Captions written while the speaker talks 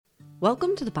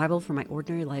Welcome to the Bible for My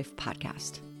Ordinary Life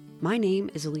podcast. My name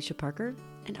is Alicia Parker,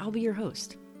 and I'll be your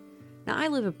host. Now, I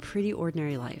live a pretty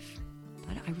ordinary life,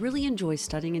 but I really enjoy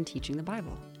studying and teaching the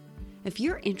Bible. If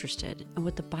you're interested in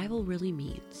what the Bible really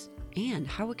means and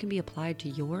how it can be applied to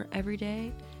your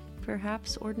everyday,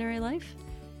 perhaps ordinary life,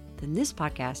 then this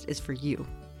podcast is for you.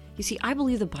 You see, I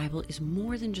believe the Bible is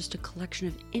more than just a collection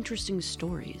of interesting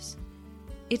stories.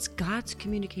 It's God's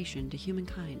communication to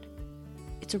humankind.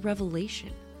 It's a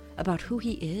revelation about who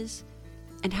He is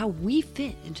and how we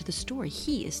fit into the story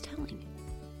He is telling,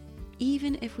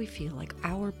 even if we feel like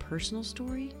our personal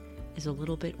story is a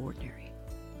little bit ordinary.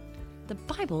 The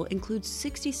Bible includes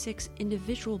 66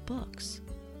 individual books,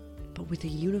 but with a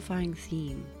unifying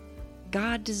theme.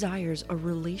 God desires a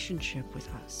relationship with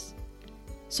us.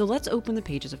 So let's open the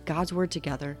pages of God's Word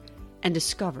together and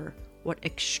discover what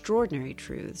extraordinary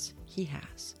truths He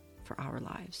has for our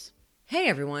lives. Hey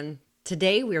everyone!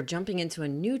 Today we are jumping into a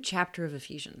new chapter of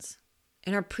Ephesians.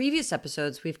 In our previous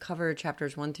episodes, we've covered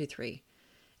chapters 1 through 3.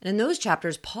 And in those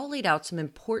chapters, Paul laid out some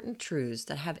important truths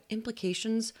that have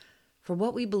implications for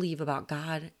what we believe about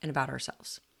God and about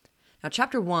ourselves. Now,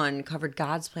 chapter 1 covered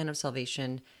God's plan of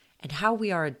salvation and how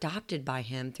we are adopted by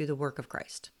Him through the work of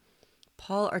Christ.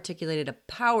 Paul articulated a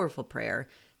powerful prayer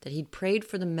that he'd prayed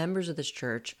for the members of this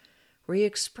church, where he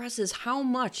expresses how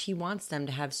much he wants them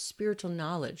to have spiritual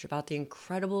knowledge about the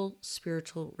incredible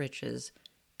spiritual riches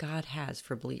God has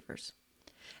for believers.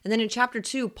 And then in chapter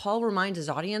 2, Paul reminds his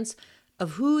audience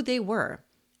of who they were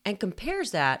and compares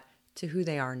that to who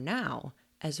they are now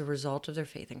as a result of their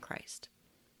faith in Christ.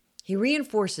 He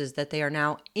reinforces that they are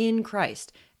now in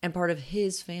Christ and part of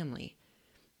His family.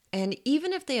 And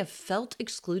even if they have felt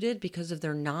excluded because of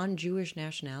their non-Jewish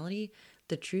nationality,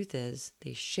 the truth is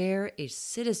they share a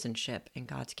citizenship in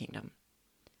God's kingdom.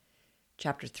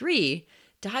 Chapter 3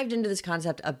 dived into this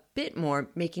concept a bit more,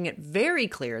 making it very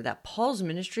clear that Paul's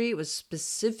ministry was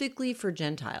specifically for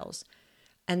Gentiles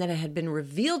and that it had been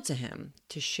revealed to him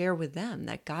to share with them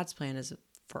that God's plan is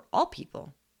for all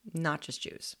people, not just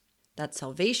Jews. That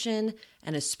salvation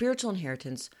and a spiritual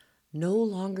inheritance no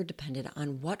longer depended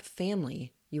on what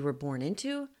family you were born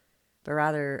into, but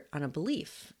rather on a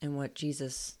belief in what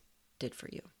Jesus did for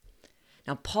you.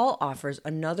 Now, Paul offers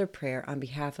another prayer on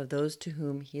behalf of those to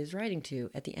whom he is writing to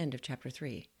at the end of chapter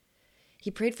 3. He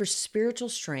prayed for spiritual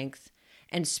strength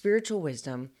and spiritual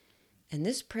wisdom, and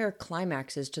this prayer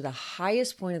climaxes to the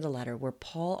highest point of the letter, where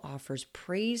Paul offers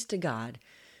praise to God,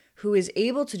 who is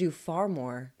able to do far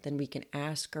more than we can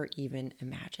ask or even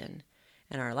imagine.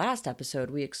 In our last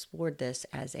episode, we explored this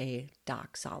as a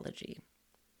doxology.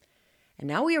 And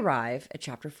now we arrive at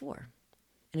chapter 4.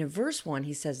 And in verse 1,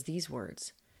 he says these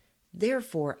words,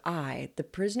 "Therefore I, the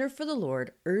prisoner for the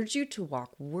Lord, urge you to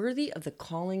walk worthy of the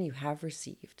calling you have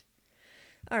received."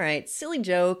 All right, silly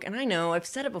joke, and I know I've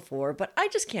said it before, but I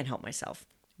just can't help myself.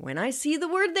 When I see the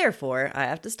word therefore, I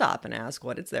have to stop and ask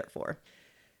what it's there for.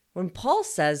 When Paul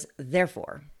says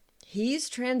therefore, he's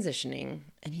transitioning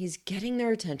and he's getting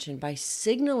their attention by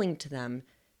signaling to them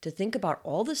to think about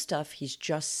all the stuff he's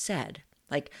just said.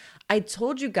 Like, I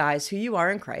told you guys who you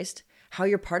are in Christ, how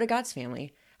you're part of God's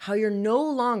family, how you're no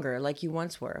longer like you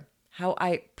once were, how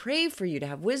I pray for you to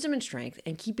have wisdom and strength,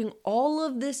 and keeping all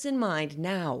of this in mind,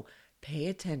 now pay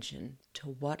attention to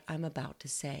what I'm about to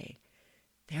say.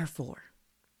 Therefore,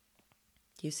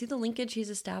 do you see the linkage he's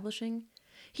establishing?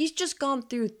 He's just gone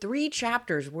through 3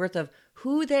 chapters worth of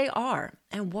who they are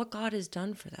and what God has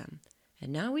done for them.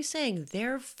 And now he's saying,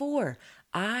 therefore,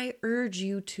 I urge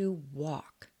you to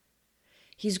walk.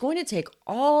 He's going to take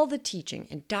all the teaching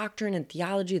and doctrine and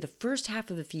theology of the first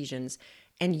half of Ephesians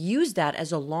and use that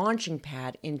as a launching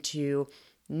pad into,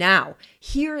 now,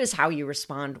 here is how you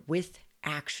respond with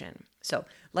action. So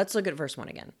let's look at verse 1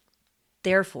 again.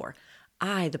 Therefore,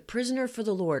 I, the prisoner for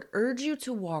the Lord, urge you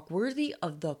to walk worthy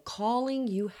of the calling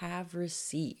you have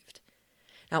received.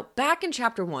 Now, back in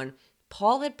chapter 1,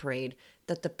 Paul had prayed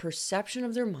that the perception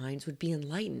of their minds would be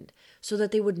enlightened so that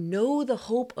they would know the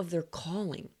hope of their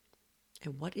calling.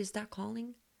 And what is that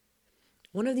calling?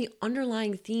 One of the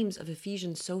underlying themes of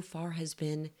Ephesians so far has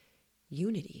been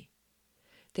unity.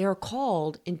 They are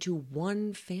called into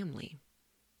one family,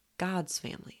 God's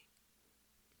family.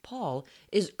 Paul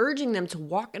is urging them to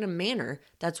walk in a manner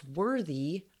that's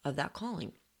worthy of that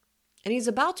calling. And he's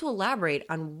about to elaborate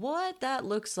on what that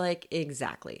looks like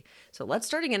exactly. So let's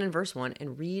start again in verse 1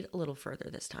 and read a little further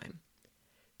this time.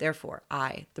 Therefore,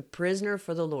 I, the prisoner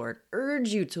for the Lord, urge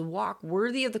you to walk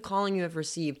worthy of the calling you have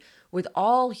received, with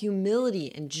all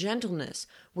humility and gentleness,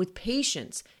 with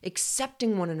patience,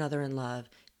 accepting one another in love,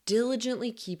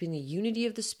 diligently keeping the unity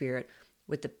of the Spirit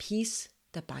with the peace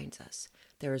that binds us.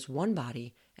 There is one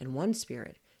body and one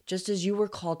Spirit, just as you were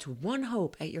called to one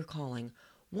hope at your calling,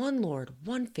 one Lord,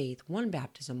 one faith, one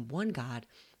baptism, one God,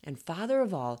 and Father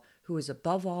of all, who is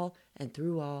above all and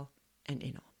through all and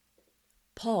in all.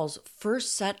 Paul's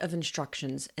first set of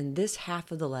instructions in this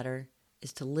half of the letter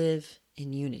is to live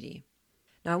in unity.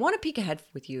 Now, I want to peek ahead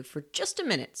with you for just a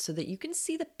minute so that you can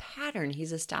see the pattern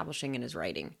he's establishing in his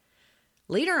writing.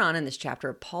 Later on in this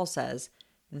chapter, Paul says,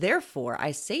 "Therefore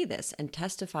I say this and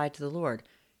testify to the Lord,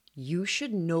 you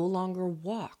should no longer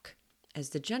walk as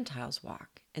the Gentiles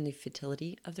walk in the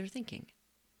futility of their thinking."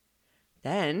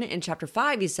 Then in chapter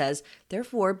 5, he says,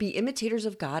 "Therefore be imitators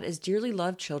of God as dearly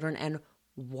loved children and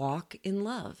walk in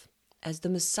love, as the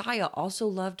Messiah also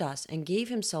loved us and gave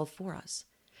himself for us."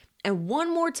 And one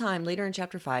more time later in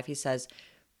chapter 5, he says,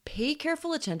 "Pay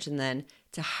careful attention then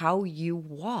to how you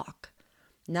walk,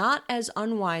 not as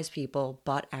unwise people,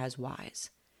 but as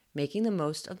wise, making the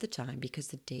most of the time because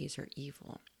the days are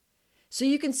evil." So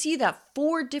you can see that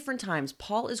 4 different times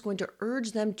Paul is going to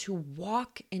urge them to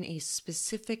walk in a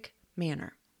specific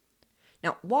manner.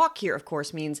 Now, walk here, of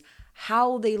course, means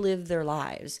how they live their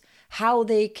lives, how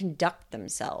they conduct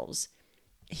themselves.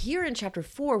 Here in chapter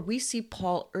 4, we see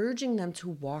Paul urging them to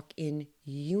walk in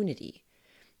unity.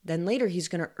 Then later, he's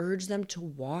going to urge them to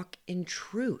walk in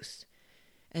truth.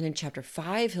 And in chapter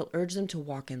 5, he'll urge them to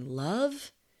walk in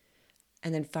love,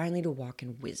 and then finally to walk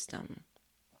in wisdom.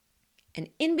 And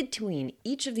in between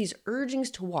each of these urgings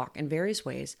to walk in various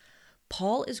ways,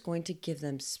 Paul is going to give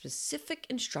them specific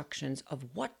instructions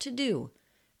of what to do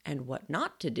and what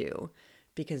not to do,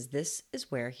 because this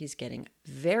is where he's getting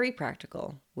very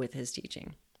practical with his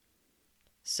teaching.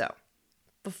 So,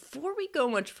 before we go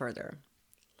much further,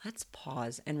 let's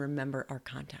pause and remember our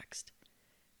context.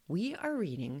 We are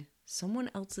reading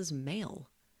someone else's mail.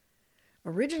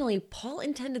 Originally, Paul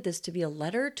intended this to be a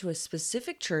letter to a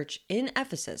specific church in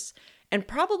Ephesus, and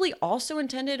probably also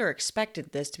intended or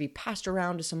expected this to be passed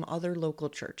around to some other local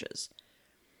churches.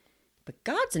 But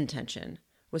God's intention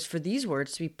was for these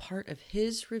words to be part of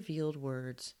his revealed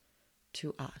words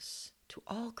to us, to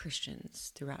all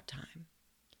Christians throughout time.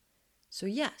 So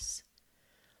yes,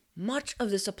 much of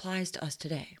this applies to us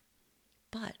today.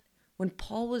 But when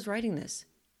Paul was writing this,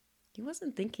 he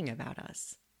wasn't thinking about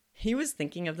us. He was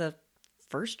thinking of the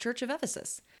first church of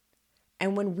Ephesus.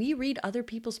 And when we read other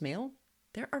people's mail,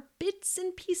 there are bits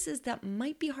and pieces that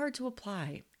might be hard to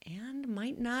apply and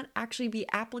might not actually be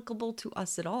applicable to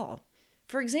us at all.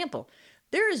 For example,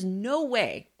 there is no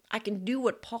way I can do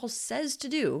what Paul says to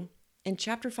do in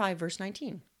chapter 5, verse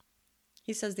 19.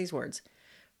 He says these words,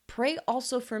 "Pray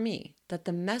also for me, that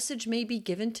the message may be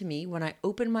given to me when I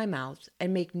open my mouth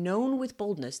and make known with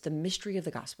boldness the mystery of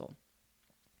the gospel."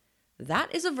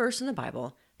 That is a verse in the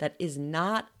Bible that is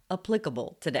not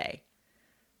applicable today.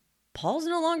 Paul's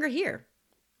no longer here.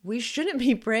 We shouldn't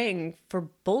be praying for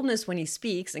boldness when he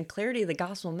speaks and clarity of the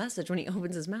gospel message when he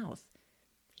opens his mouth.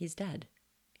 He's dead.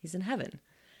 He's in heaven.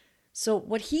 So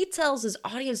what he tells his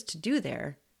audience to do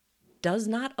there does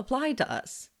not apply to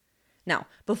us. Now,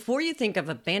 before you think I've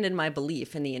abandoned my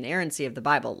belief in the inerrancy of the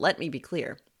Bible, let me be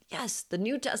clear. Yes, the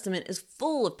New Testament is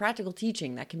full of practical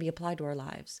teaching that can be applied to our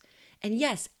lives. And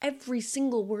yes, every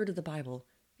single word of the Bible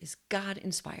is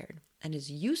God-inspired and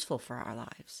is useful for our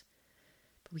lives.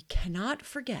 But we cannot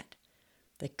forget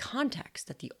the context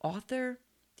that the author,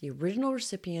 the original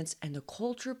recipients, and the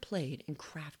culture played in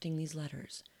crafting these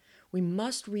letters. We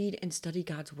must read and study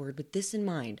God's word with this in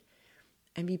mind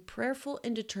and be prayerful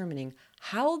in determining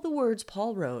how the words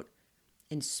Paul wrote,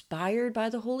 inspired by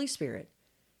the Holy Spirit,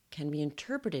 can be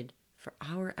interpreted for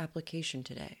our application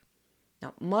today.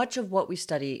 Now, much of what we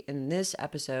study in this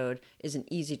episode is an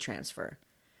easy transfer,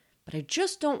 but I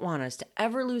just don't want us to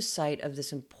ever lose sight of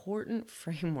this important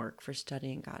framework for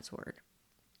studying God's word.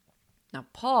 Now,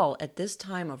 Paul, at this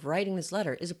time of writing this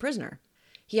letter, is a prisoner.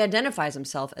 He identifies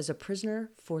himself as a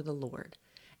prisoner for the Lord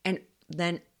and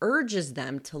then urges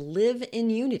them to live in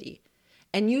unity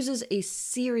and uses a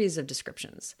series of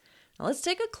descriptions. Now, let's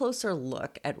take a closer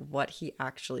look at what he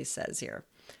actually says here.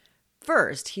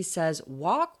 First, he says,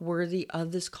 walk worthy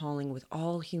of this calling with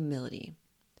all humility.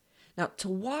 Now, to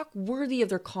walk worthy of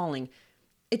their calling,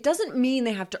 it doesn't mean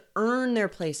they have to earn their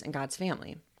place in God's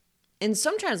family. In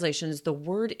some translations, the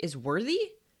word is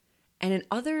worthy, and in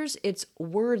others, it's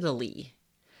worthily.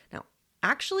 Now,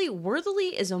 actually,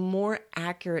 worthily is a more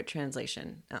accurate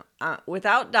translation. Now,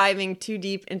 without diving too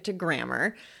deep into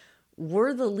grammar,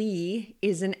 worthily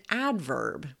is an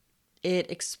adverb.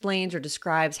 It explains or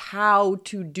describes how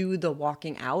to do the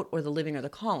walking out or the living or the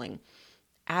calling.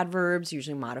 Adverbs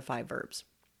usually modify verbs.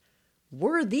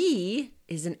 Worthy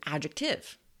is an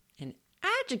adjective. And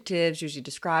adjectives usually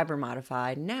describe or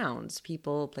modify nouns,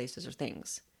 people, places, or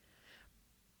things.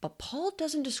 But Paul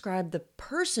doesn't describe the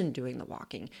person doing the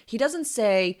walking. He doesn't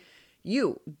say,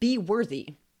 you, be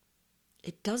worthy.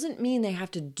 It doesn't mean they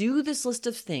have to do this list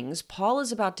of things Paul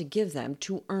is about to give them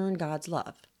to earn God's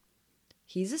love.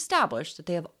 He's established that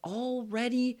they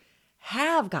already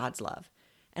have God's love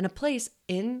and a place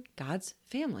in God's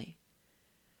family.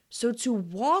 So to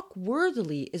walk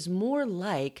worthily is more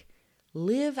like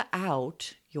live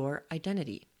out your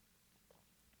identity.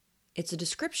 It's a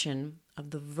description of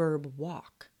the verb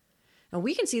walk. Now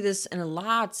we can see this in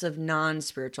lots of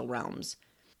non-spiritual realms.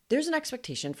 There's an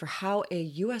expectation for how a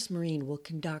U.S. Marine will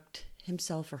conduct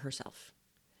himself or herself.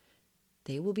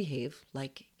 They will behave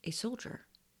like a soldier.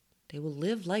 They will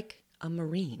live like a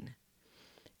Marine.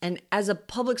 And as a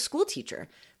public school teacher,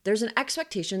 there's an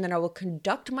expectation that I will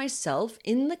conduct myself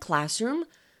in the classroom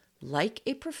like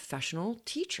a professional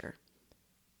teacher.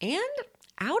 And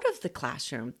out of the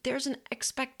classroom, there's an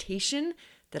expectation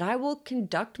that I will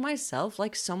conduct myself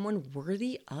like someone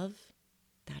worthy of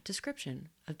that description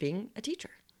of being a teacher.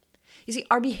 You see,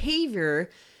 our behavior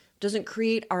doesn't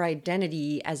create our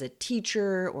identity as a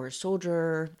teacher or a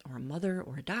soldier or a mother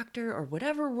or a doctor or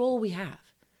whatever role we have.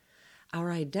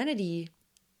 Our identity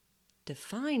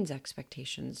defines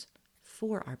expectations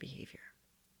for our behavior.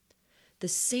 The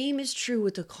same is true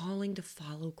with the calling to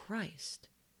follow Christ.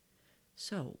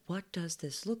 So, what does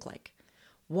this look like?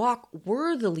 Walk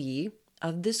worthily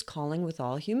of this calling with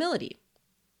all humility.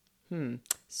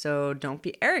 So don't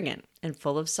be arrogant and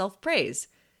full of self-praise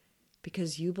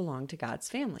because you belong to God's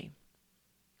family.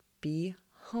 Be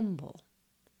humble.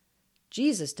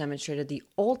 Jesus demonstrated the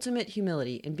ultimate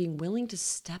humility in being willing to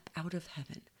step out of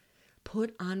heaven,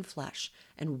 put on flesh,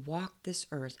 and walk this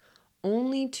earth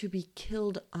only to be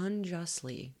killed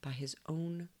unjustly by his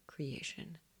own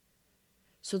creation.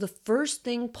 So the first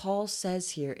thing Paul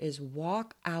says here is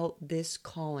walk out this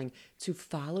calling to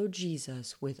follow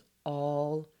Jesus with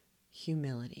all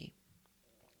humility.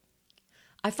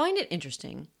 I find it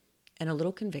interesting and a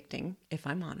little convicting, if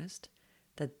I'm honest,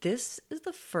 that this is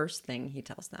the first thing he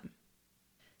tells them.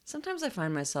 Sometimes I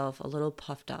find myself a little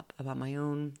puffed up about my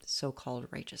own so-called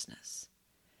righteousness.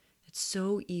 It's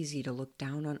so easy to look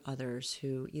down on others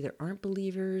who either aren't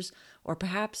believers or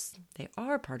perhaps they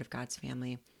are part of God's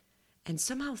family and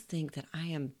somehow think that I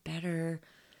am better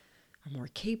or more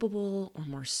capable or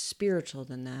more spiritual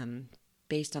than them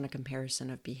based on a comparison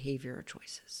of behavior or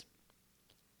choices.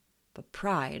 But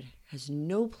pride has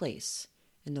no place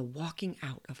in the walking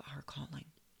out of our calling.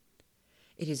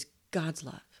 It is God's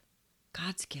love,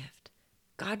 God's gift,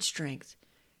 God's strength,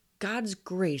 God's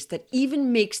grace that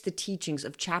even makes the teachings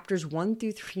of chapters 1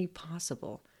 through 3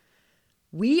 possible.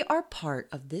 We are part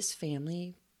of this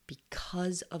family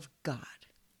because of God,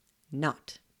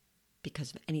 not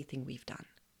because of anything we've done.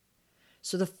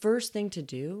 So the first thing to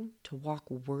do to walk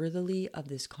worthily of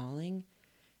this calling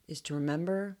is to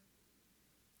remember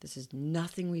this is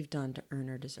nothing we've done to earn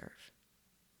or deserve.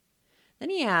 Then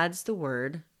he adds the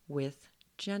word with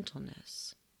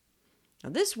gentleness. Now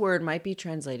this word might be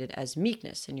translated as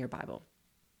meekness in your Bible.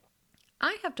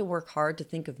 I have to work hard to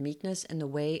think of meekness in the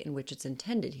way in which it's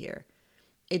intended here.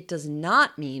 It does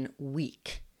not mean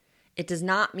weak. It does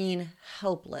not mean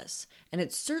helpless. And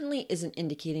it certainly isn't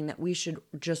indicating that we should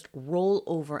just roll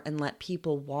over and let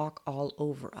people walk all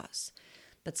over us.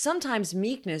 But sometimes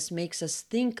meekness makes us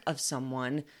think of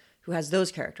someone who has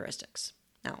those characteristics.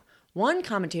 Now, one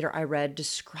commentator I read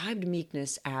described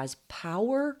meekness as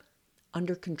power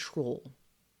under control.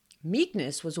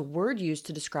 Meekness was a word used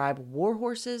to describe war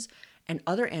horses and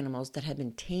other animals that had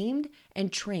been tamed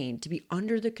and trained to be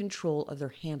under the control of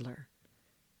their handler.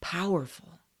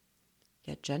 Powerful,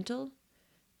 yet gentle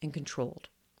and controlled.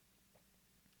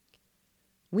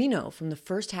 We know from the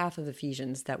first half of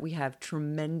Ephesians that we have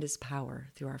tremendous power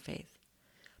through our faith.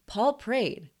 Paul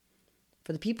prayed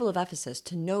for the people of Ephesus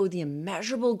to know the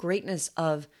immeasurable greatness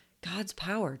of God's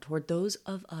power toward those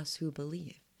of us who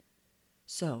believe.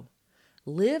 So,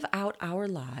 live out our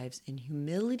lives in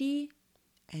humility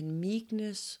and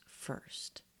meekness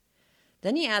first.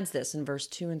 Then he adds this in verse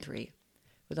 2 and 3.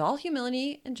 With all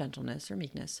humility and gentleness or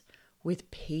meekness, with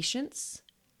patience,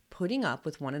 putting up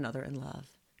with one another in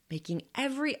love, making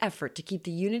every effort to keep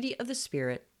the unity of the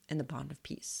Spirit and the bond of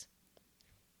peace.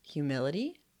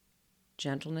 Humility,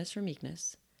 gentleness or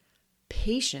meekness,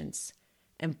 patience,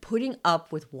 and putting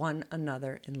up with one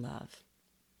another in love.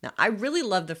 Now, I really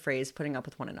love the phrase putting up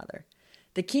with one another.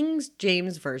 The King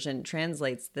James Version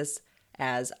translates this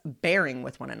as bearing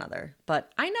with one another,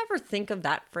 but I never think of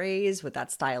that phrase with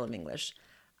that style of English.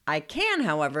 I can,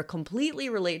 however, completely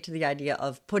relate to the idea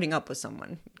of putting up with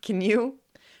someone. Can you?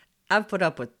 I've put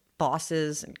up with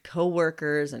bosses and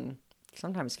coworkers and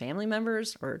sometimes family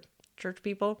members or church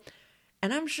people,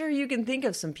 And I'm sure you can think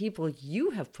of some people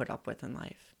you have put up with in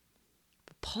life.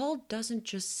 But Paul doesn't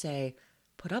just say,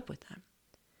 put up with them.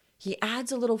 He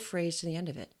adds a little phrase to the end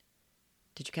of it.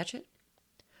 Did you catch it?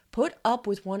 Put up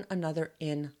with one another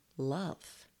in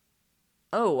love.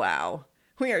 Oh, wow.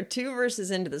 We are 2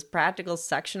 verses into this practical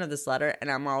section of this letter,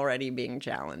 and I'm already being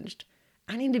challenged.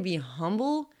 I need to be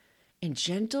humble and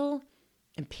gentle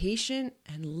and patient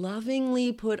and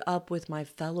lovingly put up with my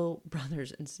fellow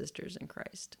brothers and sisters in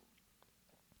Christ.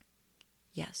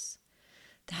 Yes,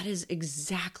 that is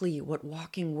exactly what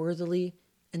walking worthily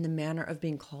in the manner of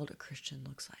being called a Christian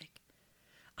looks like.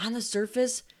 On the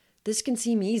surface, this can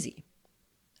seem easy.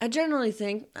 I generally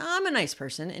think I'm a nice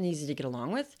person and easy to get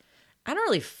along with. I don't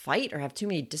really fight or have too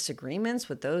many disagreements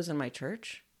with those in my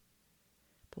church.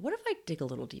 But what if I dig a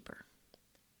little deeper?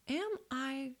 Am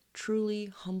I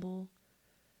truly humble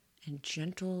and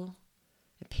gentle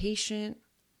and patient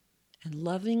and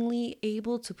lovingly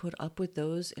able to put up with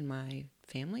those in my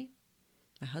family,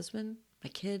 my husband, my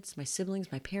kids, my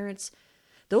siblings, my parents?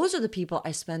 Those are the people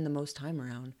I spend the most time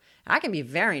around. I can be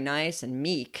very nice and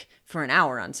meek for an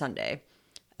hour on Sunday.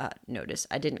 Notice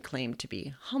I didn't claim to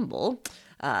be humble.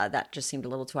 That just seemed a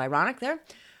little too ironic there.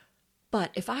 But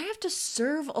if I have to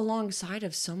serve alongside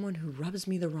of someone who rubs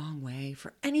me the wrong way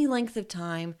for any length of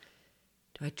time,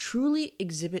 do I truly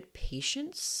exhibit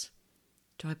patience?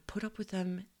 Do I put up with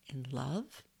them in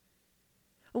love?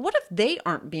 What if they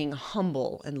aren't being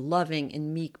humble and loving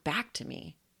and meek back to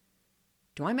me?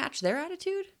 Do I match their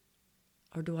attitude?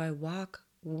 Or do I walk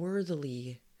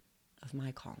worthily of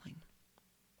my calling?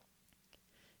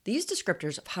 These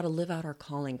descriptors of how to live out our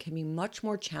calling can be much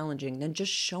more challenging than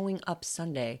just showing up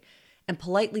Sunday and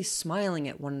politely smiling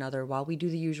at one another while we do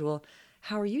the usual,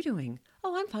 "How are you doing?"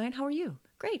 "Oh, I'm fine. How are you?"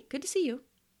 "Great. Good to see you."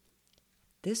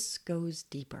 This goes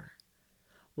deeper.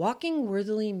 Walking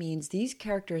worthily means these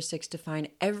characteristics define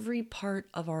every part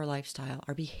of our lifestyle,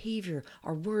 our behavior,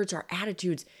 our words, our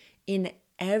attitudes, in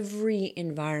every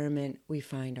environment we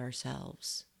find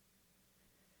ourselves.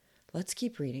 Let's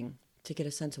keep reading to get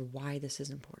a sense of why this is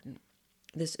important.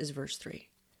 This is verse 3.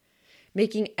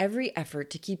 Making every effort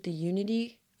to keep the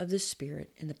unity of the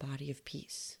Spirit in the body of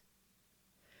peace.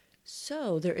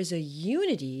 So there is a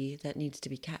unity that needs to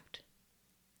be kept.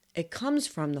 It comes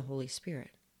from the Holy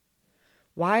Spirit.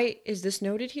 Why is this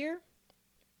noted here?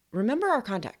 Remember our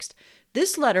context.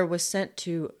 This letter was sent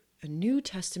to a New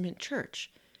Testament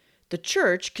church. The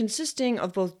church, consisting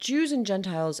of both Jews and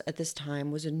Gentiles at this time,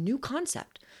 was a new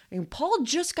concept. Paul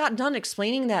just got done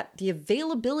explaining that the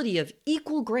availability of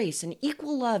equal grace and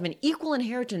equal love and equal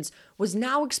inheritance was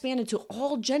now expanded to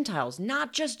all Gentiles,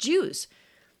 not just Jews.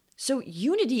 So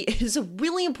unity is a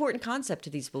really important concept to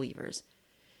these believers.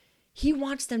 He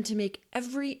wants them to make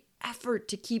every effort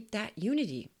to keep that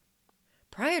unity.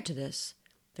 Prior to this,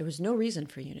 there was no reason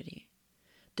for unity.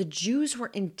 The Jews were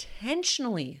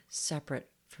intentionally separate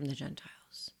from the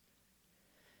Gentiles.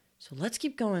 So let's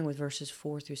keep going with verses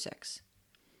 4 through 6.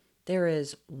 There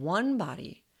is one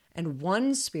body and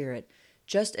one Spirit,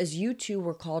 just as you two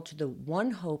were called to the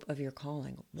one hope of your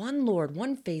calling. One Lord,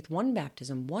 one faith, one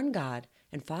baptism, one God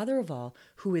and Father of all,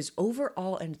 who is over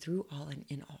all and through all and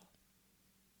in all.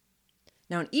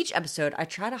 Now, in each episode, I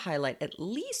try to highlight at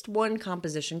least one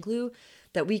composition clue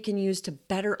that we can use to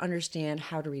better understand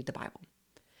how to read the Bible.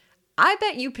 I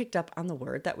bet you picked up on the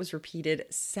word that was repeated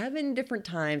 7 different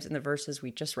times in the verses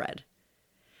we just read.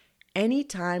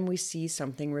 Anytime we see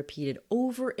something repeated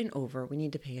over and over, we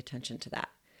need to pay attention to that.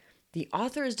 The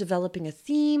author is developing a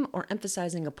theme or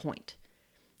emphasizing a point.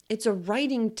 It's a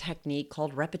writing technique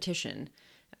called repetition.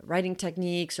 Writing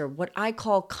techniques, or what I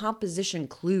call composition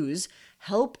clues,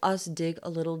 help us dig a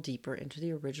little deeper into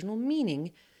the original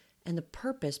meaning and the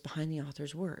purpose behind the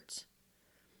author's words.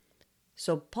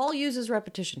 So Paul uses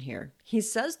repetition here. He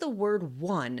says the word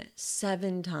one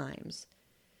 7 times.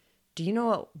 Do you know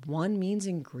what one means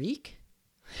in Greek?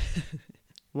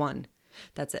 One.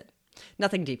 That's it.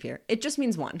 Nothing deep here. It just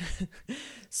means one.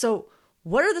 So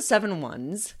what are the 7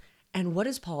 ones? And what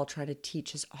does Paul try to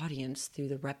teach his audience through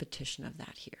the repetition of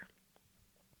that here?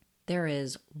 There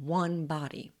is one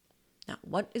body. Now,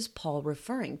 what is Paul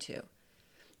referring to?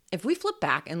 If we flip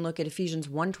back and look at Ephesians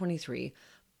 1:23,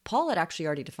 Paul had actually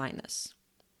already defined this.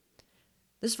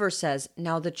 This verse says,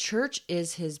 "Now the church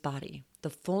is his body, the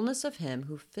fullness of him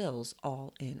who fills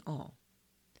all in all."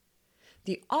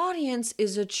 The audience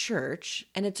is a church,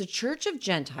 and it's a church of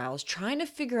Gentiles trying to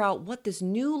figure out what this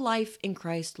new life in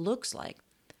Christ looks like.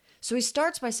 So he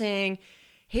starts by saying,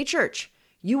 hey, church,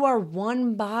 you are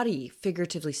one body,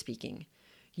 figuratively speaking.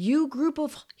 You group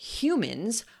of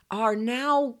humans are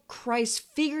now Christ's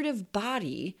figurative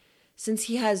body since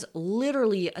he has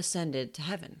literally ascended to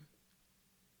heaven.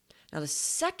 Now, the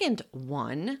second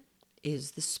one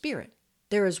is the Spirit.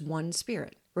 There is one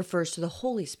Spirit, refers to the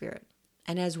Holy Spirit.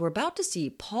 And as we're about to see,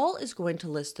 Paul is going to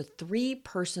list the three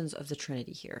persons of the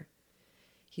Trinity here.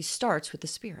 He starts with the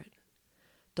Spirit.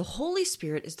 The Holy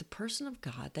Spirit is the person of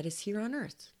God that is here on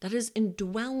earth, that is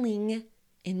indwelling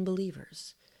in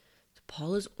believers.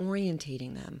 Paul is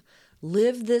orientating them.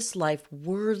 Live this life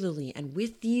worthily and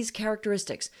with these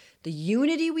characteristics. The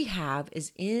unity we have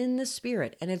is in the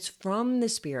Spirit, and it's from the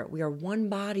Spirit. We are one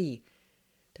body.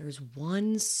 There is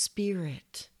one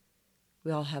Spirit.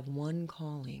 We all have one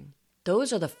calling.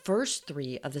 Those are the first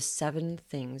three of the 7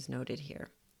 things noted here.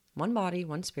 One body,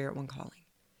 one Spirit, one calling.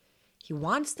 He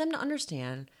wants them to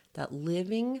understand that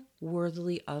living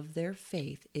worthily of their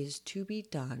faith is to be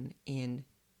done in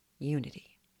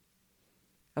unity.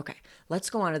 Okay, let's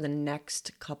go on to the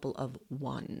next couple of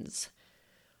ones.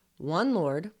 One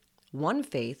Lord, one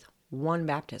faith, one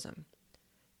baptism.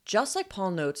 Just like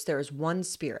Paul notes there is one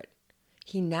Spirit,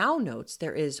 he now notes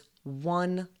there is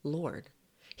one Lord.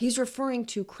 He's referring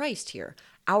to Christ here.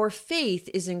 Our faith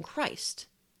is in Christ.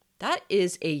 That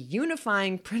is a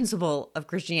unifying principle of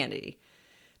Christianity.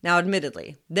 Now,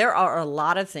 admittedly, there are a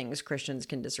lot of things Christians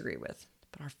can disagree with,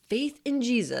 but our faith in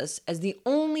Jesus as the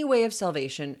only way of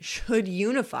salvation should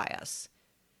unify us.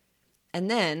 And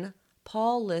then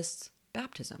Paul lists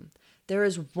baptism. There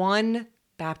is one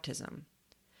baptism.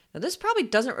 Now, this probably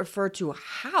doesn't refer to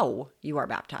how you are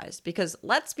baptized, because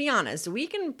let's be honest, we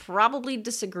can probably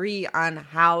disagree on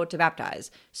how to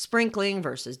baptize. Sprinkling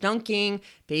versus dunking,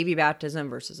 baby baptism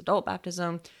versus adult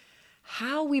baptism.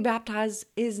 How we baptize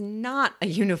is not a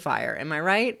unifier, am I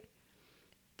right?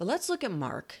 But let's look at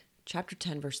Mark chapter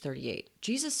 10, verse 38.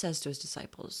 Jesus says to his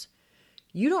disciples,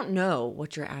 "You don't know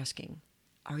what you're asking.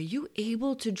 Are you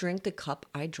able to drink the cup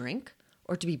I drink,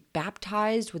 or to be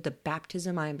baptized with the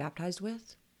baptism I am baptized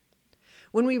with?"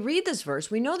 When we read this verse,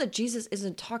 we know that Jesus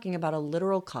isn't talking about a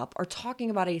literal cup or talking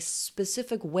about a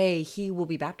specific way he will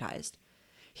be baptized.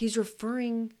 He's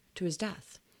referring to his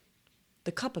death,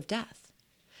 the cup of death,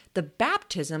 the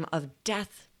baptism of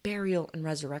death, burial, and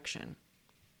resurrection.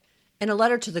 In a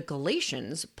letter to the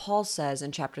Galatians, Paul says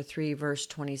in chapter 3, verse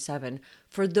 27,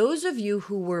 "For those of you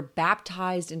who were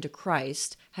baptized into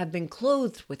Christ have been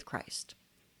clothed with Christ."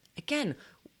 Again,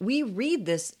 we read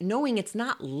this knowing it's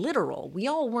not literal. We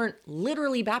all weren't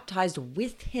literally baptized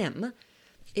with him.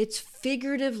 It's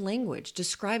figurative language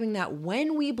describing that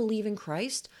when we believe in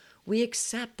Christ, we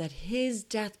accept that his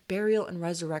death, burial, and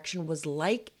resurrection was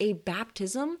like a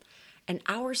baptism, and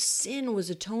our sin was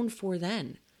atoned for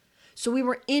then. So we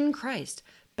were in Christ,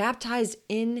 baptized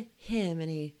in him in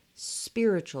a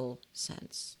spiritual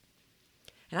sense.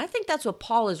 And I think that's what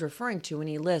Paul is referring to when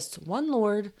he lists one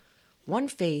Lord, one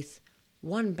faith,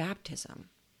 one baptism.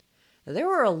 There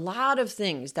were a lot of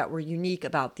things that were unique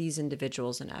about these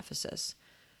individuals in Ephesus,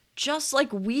 just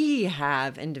like we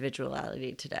have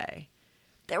individuality today.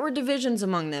 There were divisions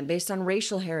among them based on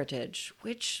racial heritage,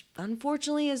 which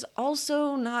unfortunately is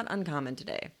also not uncommon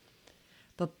today.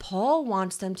 But Paul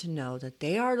wants them to know that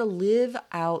they are to live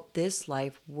out this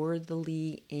life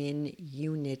worthily in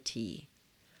unity.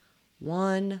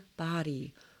 One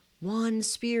body, one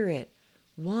Spirit,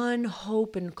 one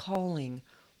hope and calling,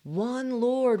 one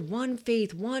Lord, one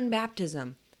faith, one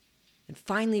baptism. And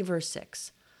finally, verse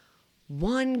 6,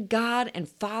 one God and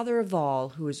Father of all,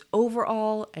 who is over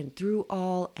all and through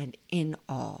all and in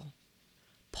all.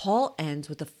 Paul ends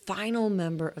with the final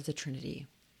member of the Trinity,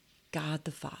 God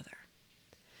the Father.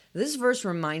 This verse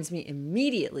reminds me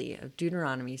immediately of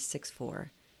Deuteronomy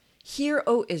 6:4. "Hear,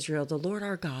 O Israel, the Lord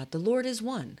our God, the Lord is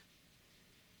one."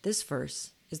 This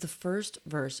verse is the first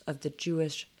verse of the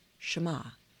Jewish Shema,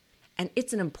 and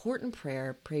it's an important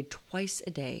prayer prayed twice a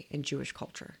day in Jewish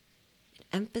culture. It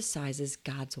emphasizes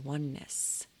God's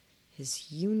oneness,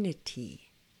 his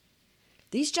unity.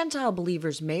 These Gentile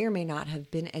believers may or may not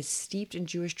have been as steeped in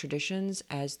Jewish traditions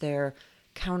as their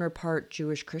counterpart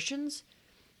Jewish Christians,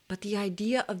 but the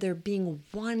idea of there being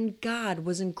one God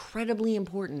was incredibly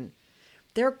important.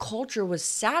 Their culture was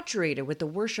saturated with the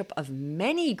worship of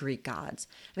many Greek gods.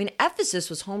 I mean, Ephesus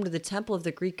was home to the temple of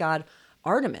the Greek god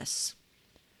Artemis.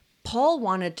 Paul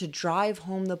wanted to drive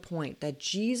home the point that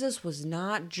Jesus was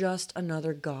not just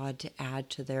another god to add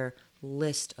to their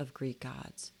list of Greek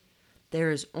gods.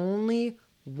 There is only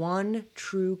one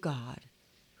true God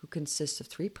who consists of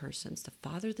 3 persons, the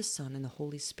Father, the Son, and the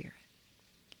Holy Spirit.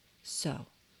 So,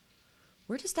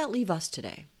 where does that leave us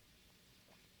today?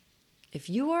 If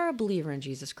you are a believer in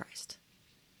Jesus Christ,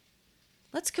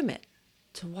 let's commit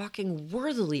to walking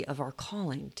worthily of our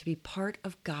calling to be part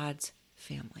of God's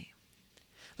family.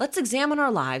 Let's examine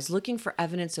our lives looking for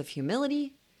evidence of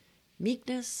humility,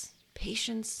 meekness,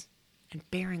 patience, and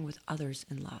bearing with others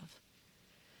in love.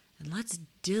 And let's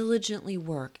diligently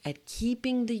work at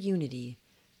keeping the unity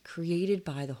created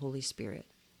by the Holy Spirit.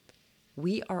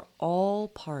 We are all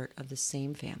part of the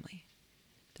same family,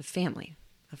 the family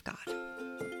of God.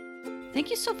 Thank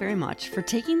you so very much for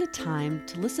taking the time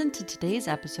to listen to today's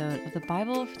episode of the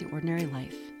Bible for the Ordinary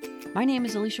Life. My name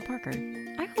is Alicia Parker.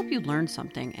 I hope you learned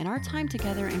something and our time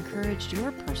together encouraged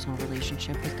your personal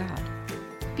relationship with God.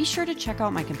 Be sure to check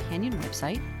out my companion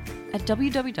website at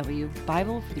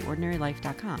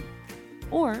www.biblefortheordinarylife.com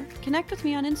or connect with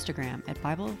me on Instagram at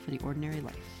Bible for the Ordinary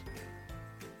Life.